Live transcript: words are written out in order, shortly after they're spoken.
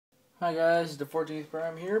Hi guys, it's the 14th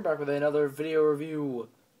Prime here, back with another video review.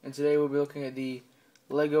 And today we'll be looking at the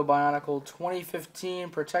LEGO Bionicle 2015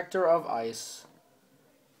 Protector of Ice.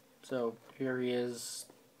 So, here he is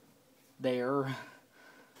there.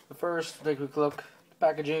 But first, take a quick look at the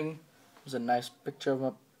packaging. There's a nice picture of him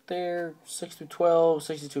up there. 6 through 12,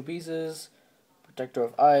 62 pieces. Protector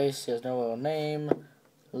of Ice, he has no real name.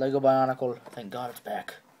 LEGO Bionicle, thank God it's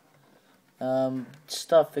back.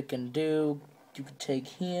 Stuff it can do. You can take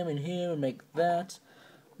him and make that,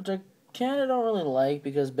 which I kinda don't really like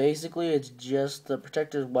because basically it's just the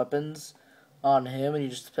protector's weapons on him, and you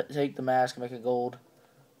just take the mask and make it gold.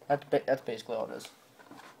 That's basically all it is.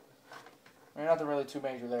 I mean, nothing really too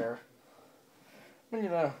major there. But you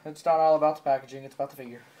know, it's not all about the packaging; it's about the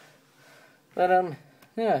figure. But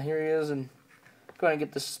yeah, here he is, and go ahead and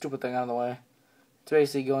get this stupid thing out of the way. It's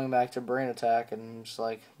basically going back to Brain Attack, and I'm just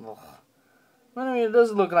like, ugh. But I mean, it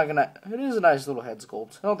does look like it is a nice little head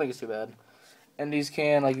sculpt. I don't think it's too bad. And these you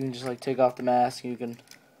can just take off the mask, and you can,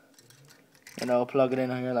 plug it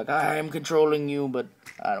in here like, I'm controlling you, but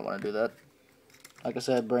I don't want to do that. Like I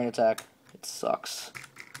said, Brain Attack, it sucks.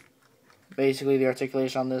 Basically, the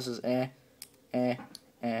articulation on this is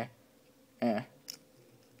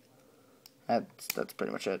That's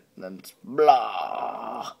pretty much it. And then it's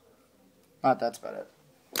blah. That's about it.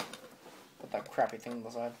 Put that crappy thing on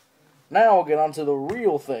the side. Now we'll get on to the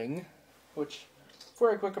real thing, which, for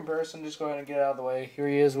a quick comparison, just go ahead and get it out of the way. Here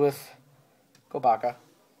he is with Kobaka.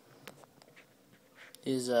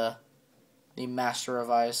 He's the master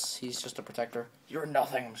of ice. He's just a protector. You're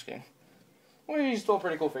nothing. I'm just kidding. Well, he's still a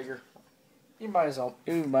pretty cool figure. Even by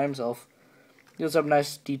himself. He does have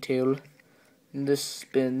nice detail. And this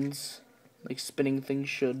spins like spinning things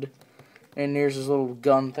should. And here's his little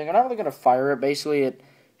gun thing. I'm not really going to fire it. Basically, it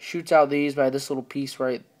shoots out these by this little piece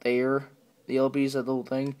right there. The yellow piece, that little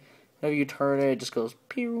thing. Whenever you turn it, it just goes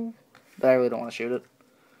pew. But I really don't want to shoot it.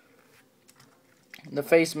 The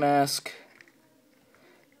face mask,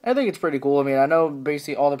 I think it's pretty cool. I mean, I know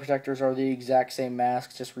basically all the protectors are the exact same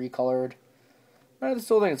mask, just recolored. But I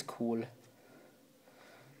still think it's cool.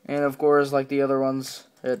 And of course, like the other ones,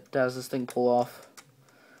 it has this thing pull off.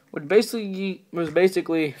 Which basically,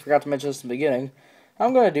 forgot to mention this in the beginning,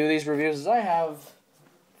 I'm going to do these reviews is I have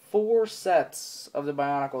 4 sets of the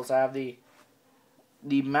Bionicles. I have the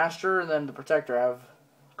Master and then the Protector. I have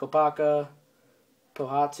Kopaka,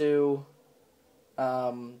 Pohatu,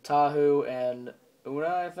 Tahu, and Una,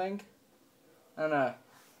 I think. I don't know.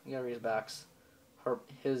 You gotta read his backs.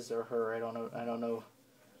 His or her. I don't know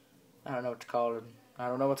what to call it. I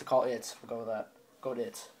don't know what to call it. We'll go with that. Go with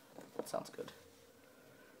it. That sounds good.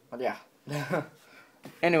 But yeah.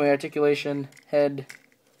 Anyway, articulation, head.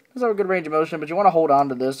 Does have a good range of motion, but you want to hold on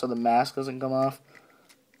to this so the mask doesn't come off.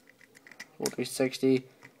 Full 360. Can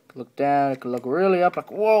look down. It can look really up.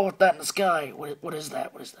 Like, whoa, what's that in the sky? What is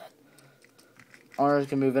that? What is that? Arms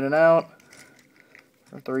can move in and out.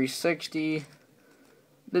 For 360.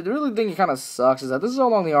 The really thing that kind of sucks is that this is how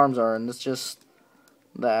long the arms are, and it's just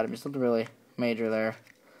that. I mean, something really major there.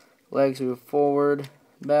 Legs move forward,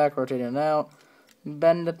 back, rotate in and out.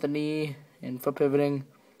 Bend at the knee, and foot pivoting.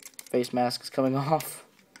 Face mask is coming off.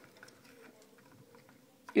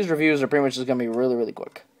 These reviews are pretty much just going to be really, really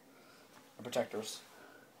quick. The protectors.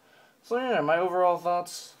 So yeah, my overall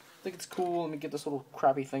thoughts. I think it's cool. Let me get this little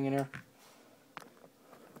crappy thing in here.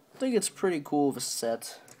 I think it's pretty cool of a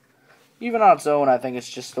set. Even on its own, I think it's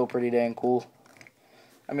just still pretty dang cool.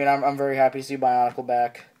 I mean, I'm very happy to see Bionicle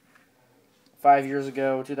back. 5 years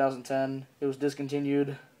ago, 2010, it was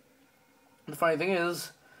discontinued. The funny thing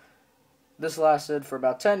is, this lasted for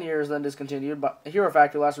about 10 years, then discontinued, but Hero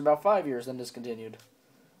Factory lasted about 5 years, then discontinued.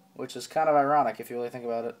 Which is kind of ironic if you really think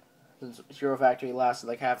about it. Since Hero Factory lasted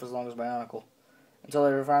like half as long as Bionicle. Until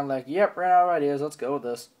they were finally like, yep, ran out of ideas, let's go with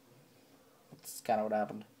this. That's kind of what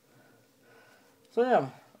happened. So yeah,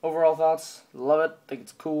 overall thoughts, love it, think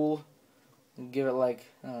it's cool. Give it like,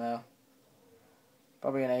 I don't know,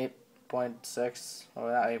 probably an 8.6,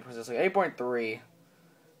 or not 8.6, 8.3.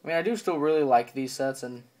 I mean, I do still really like these sets,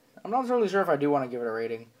 and I'm not really sure if I do want to give it a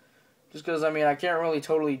rating. Just because, I mean, I can't really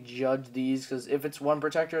totally judge these, because if it's one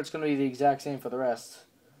protector, it's going to be the exact same for the rest.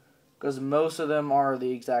 Because most of them are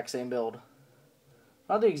the exact same build.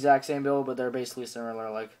 Not the exact same build, but they're basically similar,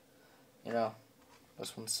 like,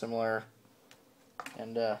 this one's similar,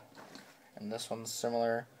 and this one's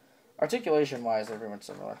similar. Articulation-wise, they're pretty much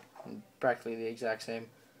similar, and practically the exact same.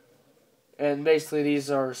 And basically,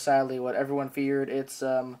 these are sadly what everyone feared. It's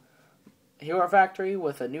Hero Factory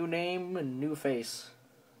with a new name and new face.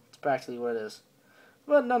 It's practically what it is.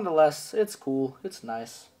 But nonetheless, it's cool. It's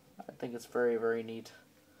nice. I think it's very, very neat.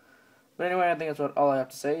 But anyway, I think that's all I have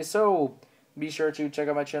to say. So, Be sure to check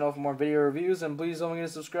out my channel for more video reviews, and please don't forget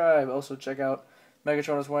to subscribe. Also, check out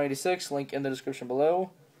Megatronus 186, link in the description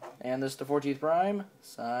below. And this is the 14th Prime,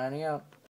 signing out.